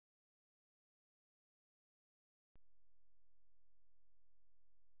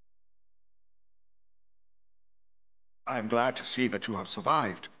I'm glad to see that you have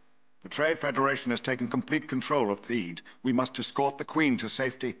survived. The Trade Federation has taken complete control of Theed. We must escort the Queen to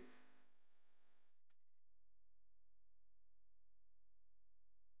safety.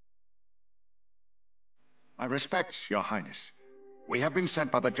 My respects, Your Highness. We have been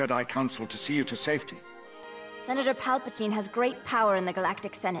sent by the Jedi Council to see you to safety. Senator Palpatine has great power in the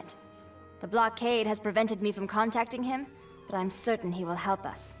Galactic Senate. The blockade has prevented me from contacting him, but I'm certain he will help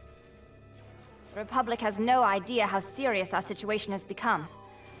us. The Republic has no idea how serious our situation has become.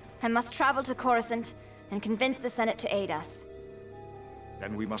 I must travel to Coruscant and convince the Senate to aid us.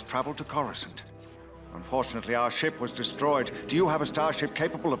 Then we must travel to Coruscant. Unfortunately, our ship was destroyed. Do you have a starship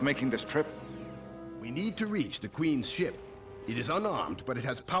capable of making this trip? We need to reach the Queen's ship. It is unarmed, but it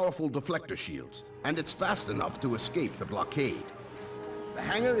has powerful deflector shields, and it's fast enough to escape the blockade. The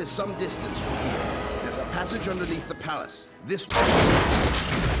hangar is some distance from here. There's a passage underneath the palace. This way.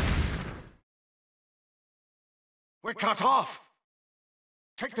 We're cut off!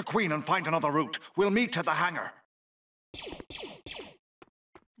 Take the Queen and find another route. We'll meet at the hangar.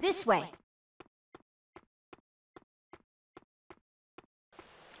 This way.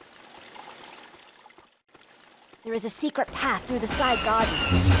 There is a secret path through the side garden.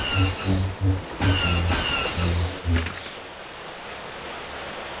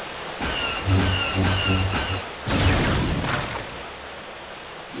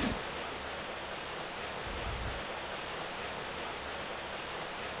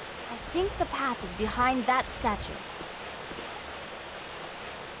 I think the path is behind that statue.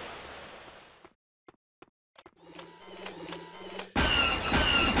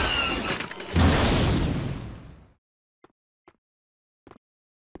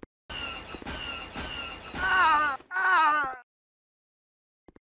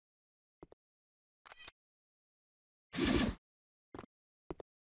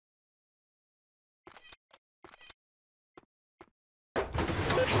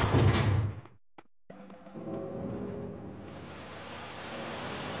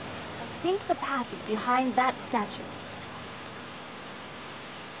 I think the path is behind that statue.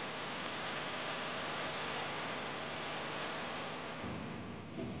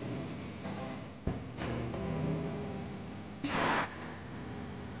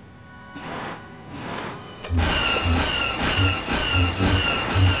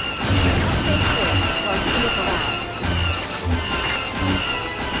 Stay clear while you look around.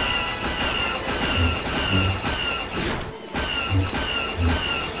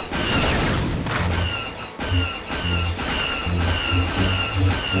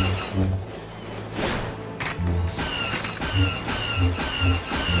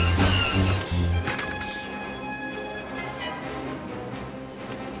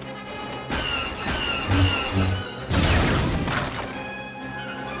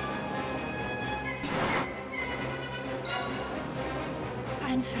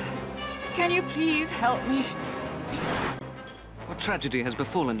 Can you please help me? What tragedy has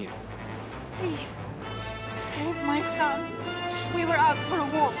befallen you? Please, save my son. We were out for a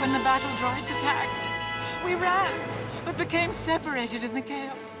walk when the battle droids attacked. We ran, but became separated in the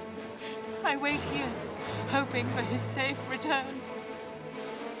chaos. I wait here, hoping for his safe return.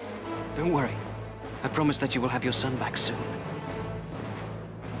 Don't worry. I promise that you will have your son back soon.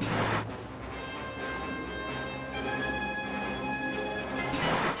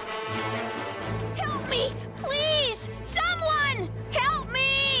 Help me! Please! Someone! Help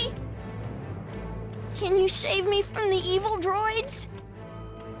me! Can you save me from the evil droids?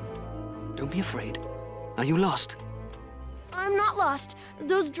 Don't be afraid. Are you lost? I'm not lost.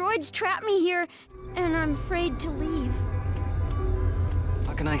 Those droids trapped me here, and I'm afraid to leave.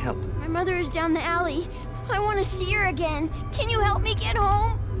 How can I help? My mother is down the alley. I want to see her again. Can you help me get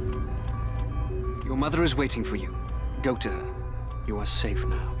home? Your mother is waiting for you. Go to her. You are safe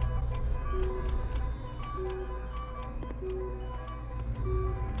now.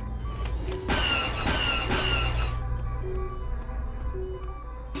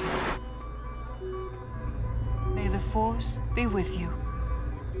 May the Force be with you.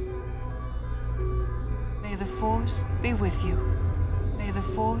 May the Force be with you. May the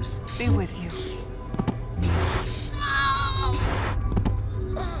Force be with you.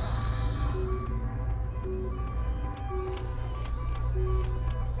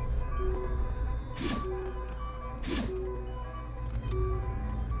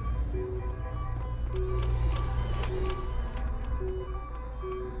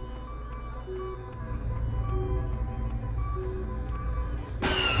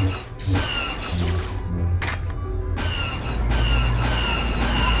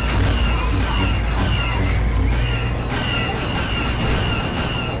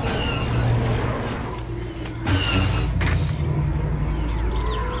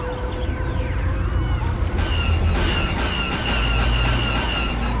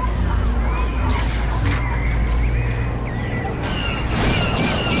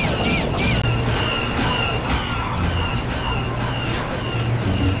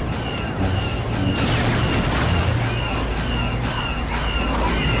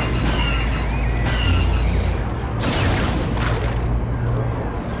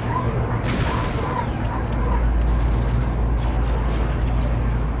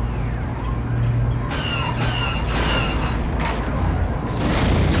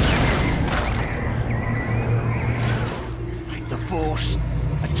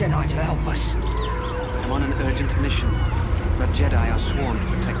 Jedi to help us. I am on an urgent mission. The Jedi are sworn to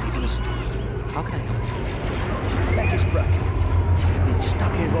protect the innocent. How can I help? My leg is broken. I've been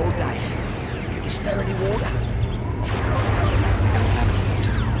stuck here all day. Can you spare any water? I don't have any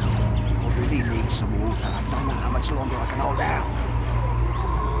water. I really need some water. I don't know how much longer I can hold out.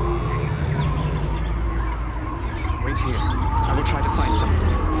 Wait here. I will try to find some for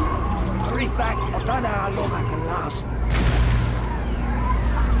you. Hurry back. I don't know how long I can last.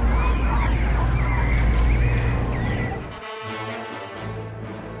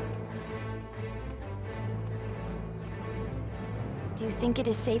 Do you think it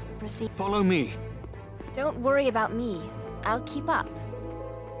is safe to proceed? Follow me. Don't worry about me. I'll keep up.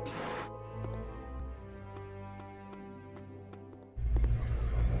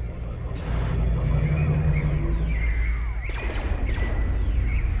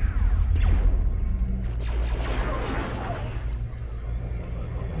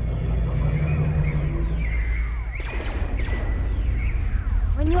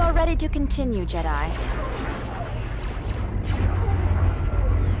 When you are ready to continue, Jedi.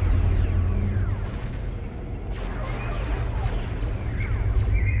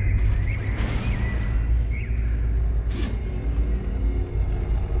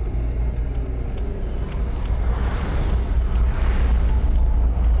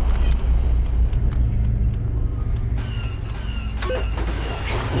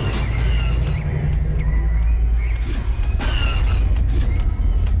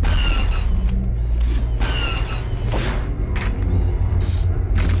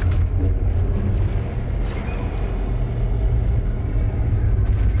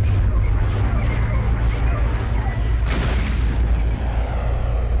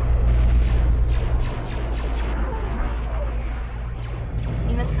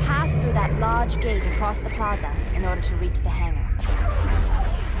 Gate across the plaza in order to reach the hangar.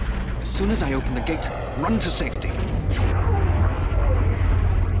 As soon as I open the gate, run to safety.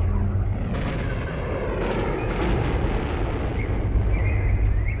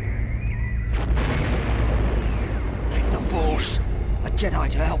 Take the Force. A Jedi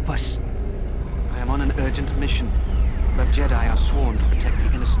to help us. I am on an urgent mission. The Jedi are sworn to protect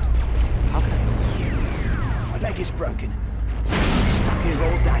the innocent. How can I help? My leg is broken. I've been stuck here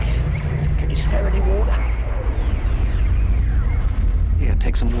all day. Can you spare any water? Here,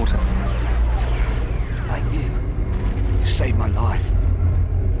 take some water. Thank you. You saved my life.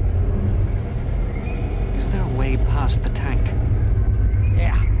 Is there a way past the tank?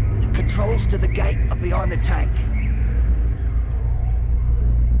 Yeah. The controls to the gate are behind the tank.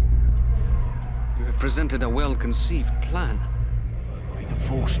 You have presented a well-conceived plan. May the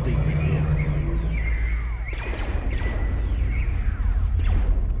Force be with you.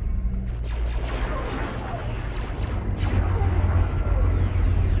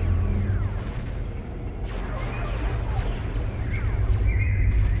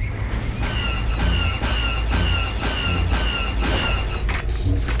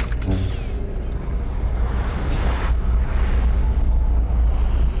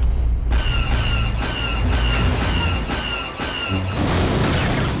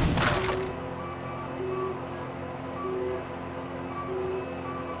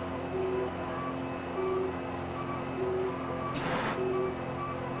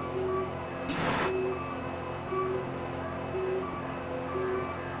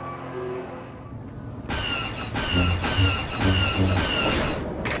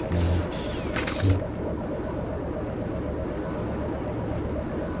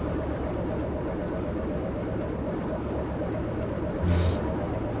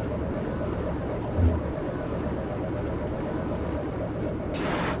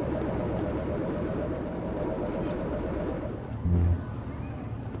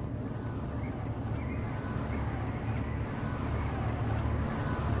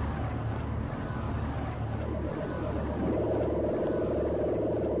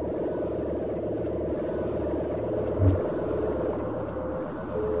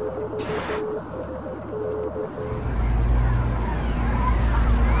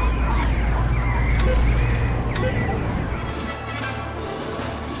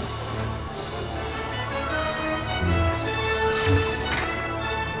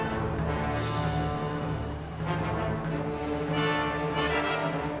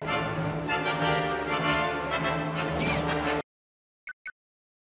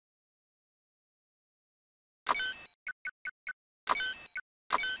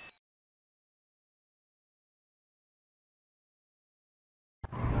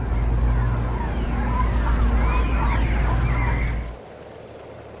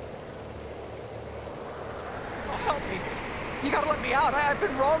 You gotta let me out. I've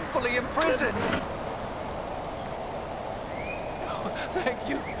been wrongfully imprisoned. Thank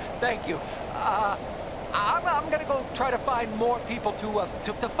you. Thank you. I'm gonna go try to find more people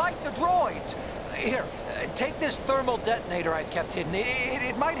to fight the droids. Here, take this thermal detonator I've kept hidden.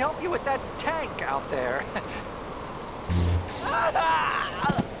 It might help you with that tank out there.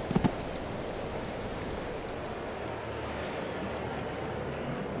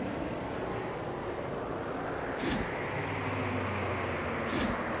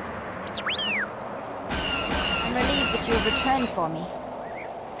 I'm relieved that you have returned for me.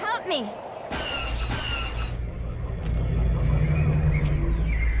 Help me!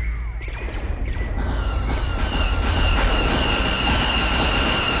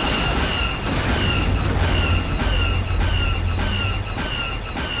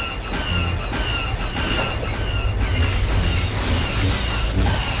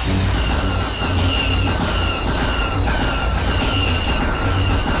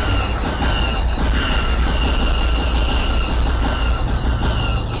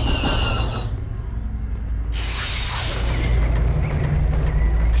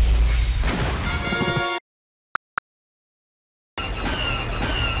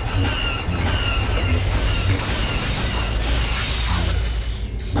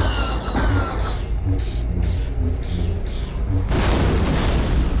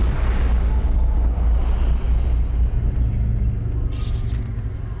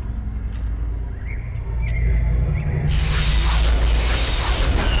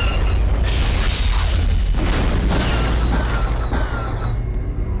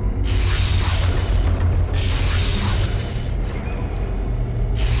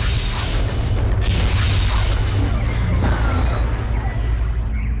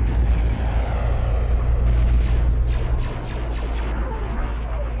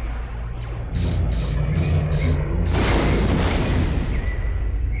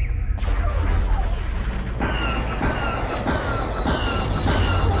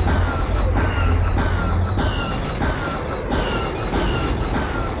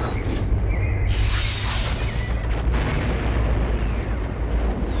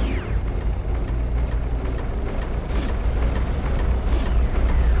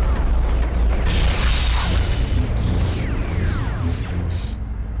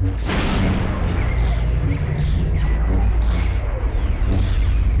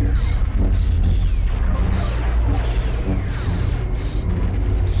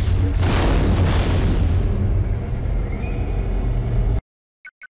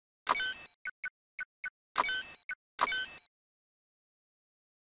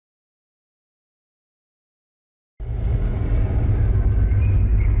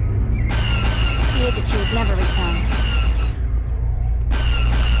 That you would never return.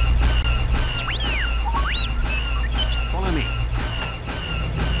 Follow me.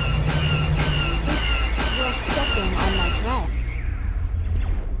 You're stepping on my dress.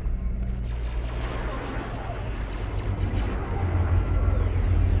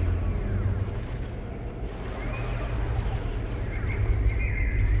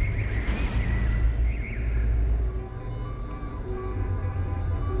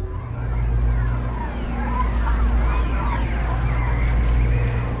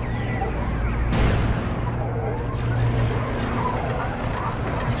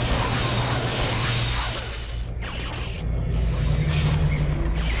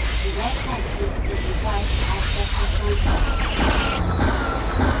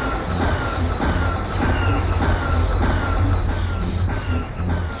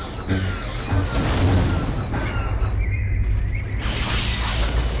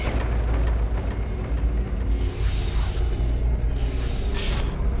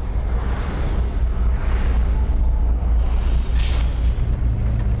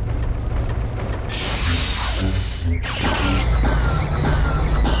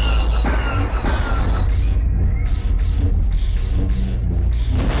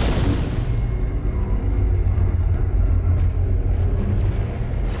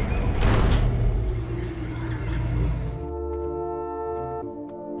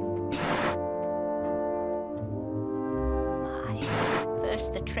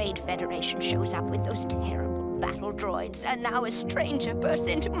 First, the Trade Federation shows up with those terrible battle droids, and now a stranger bursts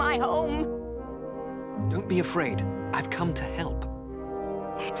into my home. Don't be afraid. I've come to help.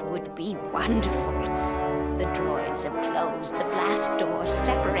 That would be wonderful. The droids have closed the blast doors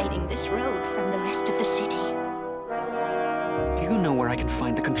separating this road from the rest of the city. Do you know where I can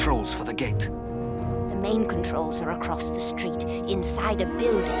find the controls for the gate? The main controls are across the street, inside a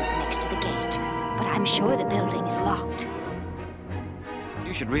building next to the gate. But I'm sure the building is locked.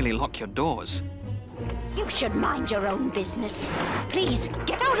 You should really lock your doors. You should mind your own business. Please,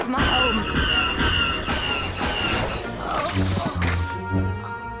 get out of my home!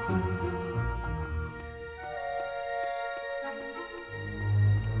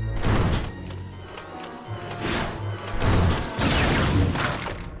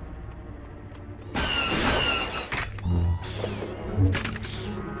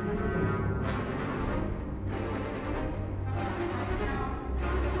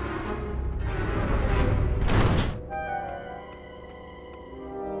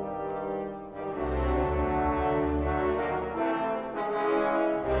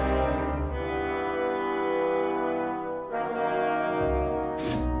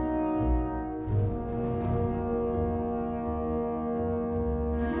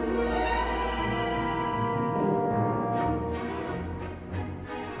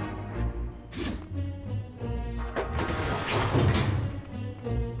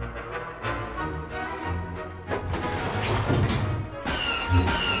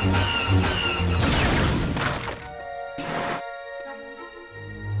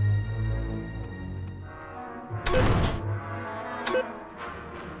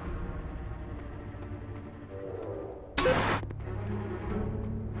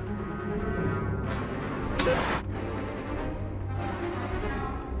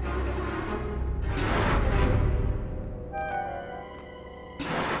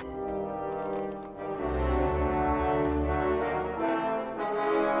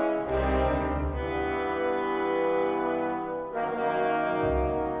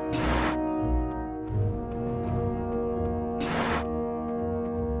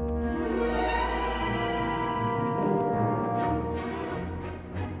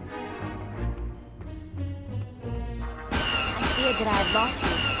 That I had lost you,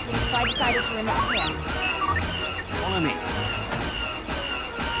 so I decided to remain here. Follow me.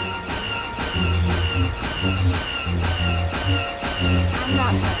 I'm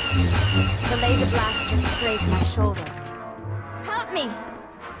not hurt. The laser blast just grazed my shoulder. Help me!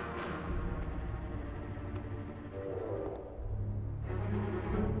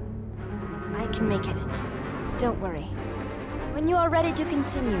 I can make it. Don't worry. When you are ready to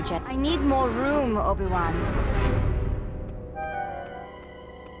continue, Jet, I need more room, Obi-Wan.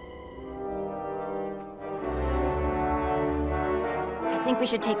 I think we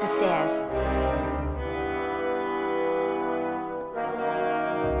should take the stairs.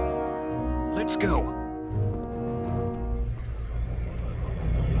 Let's go.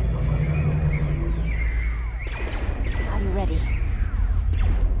 Are you ready?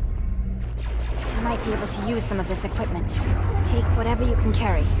 You might be able to use some of this equipment. Take whatever you can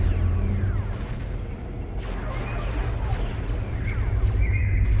carry.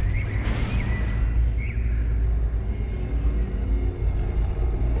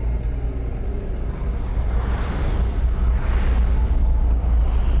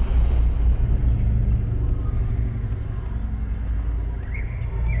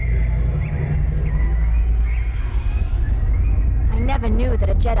 I never knew that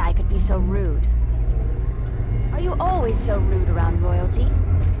a Jedi could be so rude. Are you always so rude around royalty?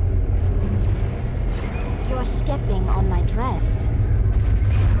 You're stepping on my dress.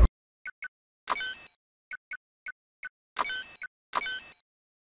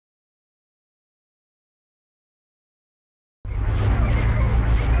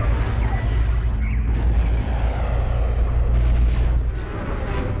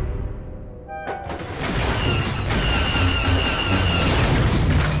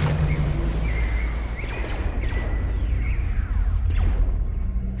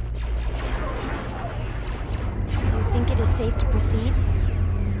 Safe to proceed?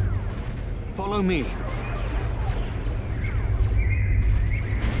 Follow me.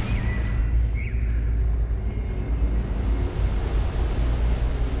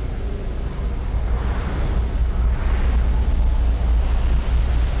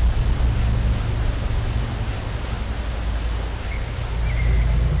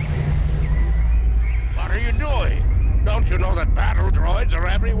 What are you doing? Don't you know that battle droids are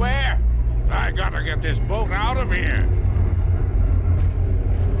everywhere? I gotta get this boat out of here.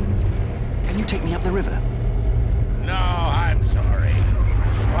 Can you take me up the river? No, I'm sorry.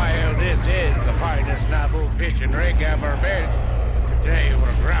 While this is the finest Naboo fishing rig ever built, today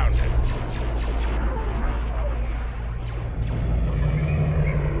we're grounded.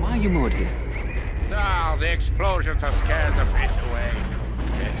 Why are you moored here? No, the explosions have scared the fish away.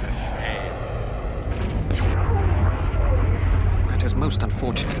 It's a shame. That is most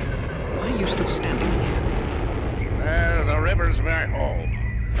unfortunate. Why are you still standing here? Well, the river's my home,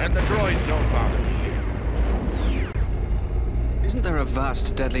 and the droids don't bother me here. Isn't there a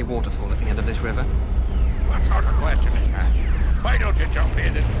vast, deadly waterfall at the end of this river? What sort of question is that? Why don't you jump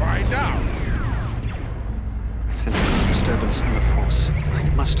in and find out? I sense a great disturbance in the Force. I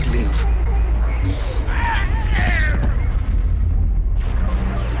must leave.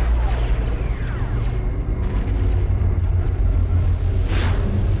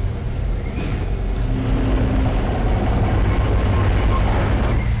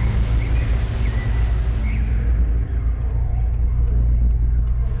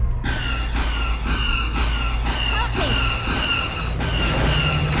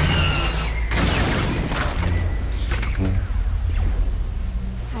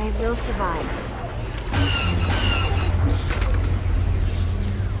 You'll survive.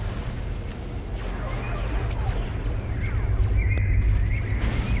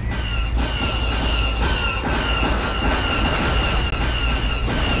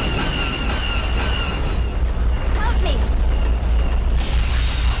 Help me!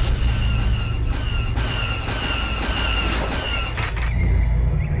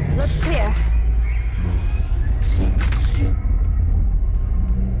 It looks clear.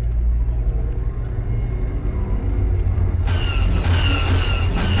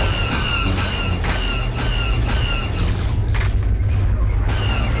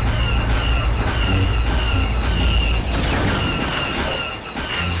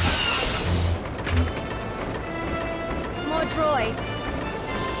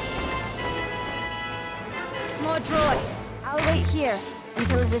 More droids. I'll wait here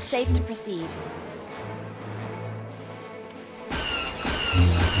until it is safe to proceed.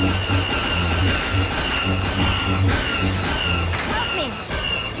 Help me!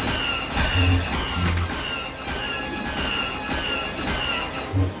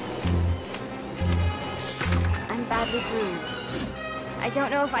 I'm badly bruised. I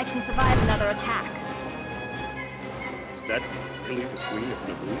don't know if I can survive another attack. Is that really the Queen of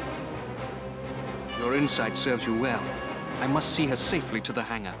Naboo? Your insight serves you well. I must see her safely to the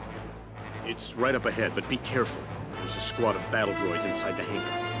hangar. It's right up ahead, but be careful. There's a squad of battle droids inside the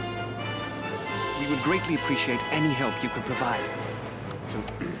hangar. We would greatly appreciate any help you could provide. So,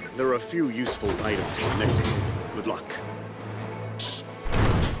 there are a few useful items in the next building. Good luck.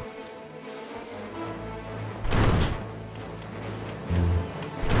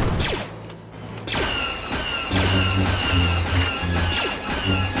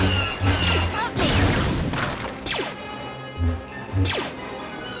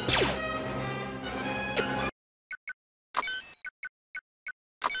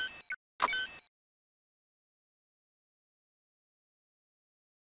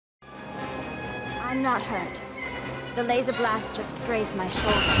 I'm not hurt. The laser blast just grazed my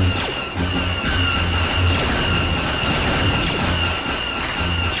shoulder.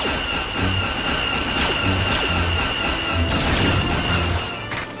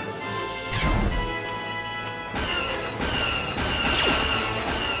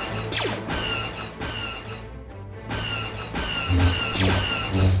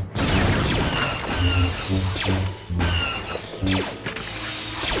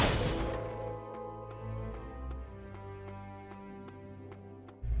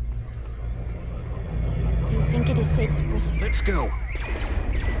 Do you think it is safe to proceed? Let's go.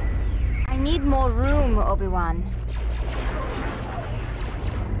 I need more room, Obi-Wan.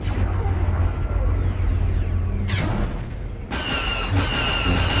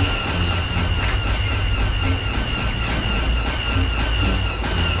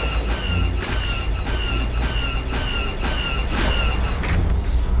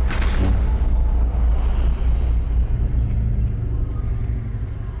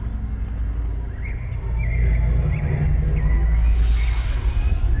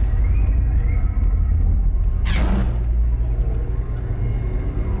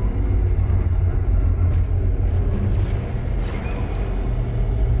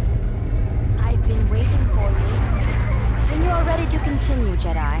 Continue,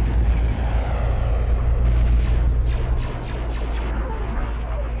 Jedi.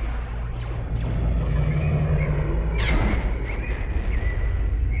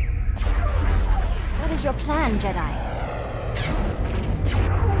 What is your plan, Jedi?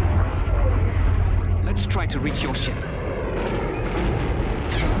 Let's try to reach your ship.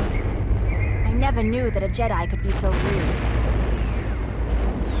 I never knew that a Jedi could be so rude.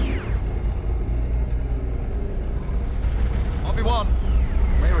 Obi-Wan,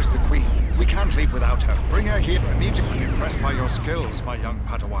 where is the Queen? We can't leave without her. Bring her here immediately. Impressed by your skills, my young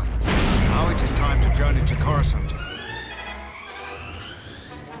Padawan. Now it is time to journey to Coruscant.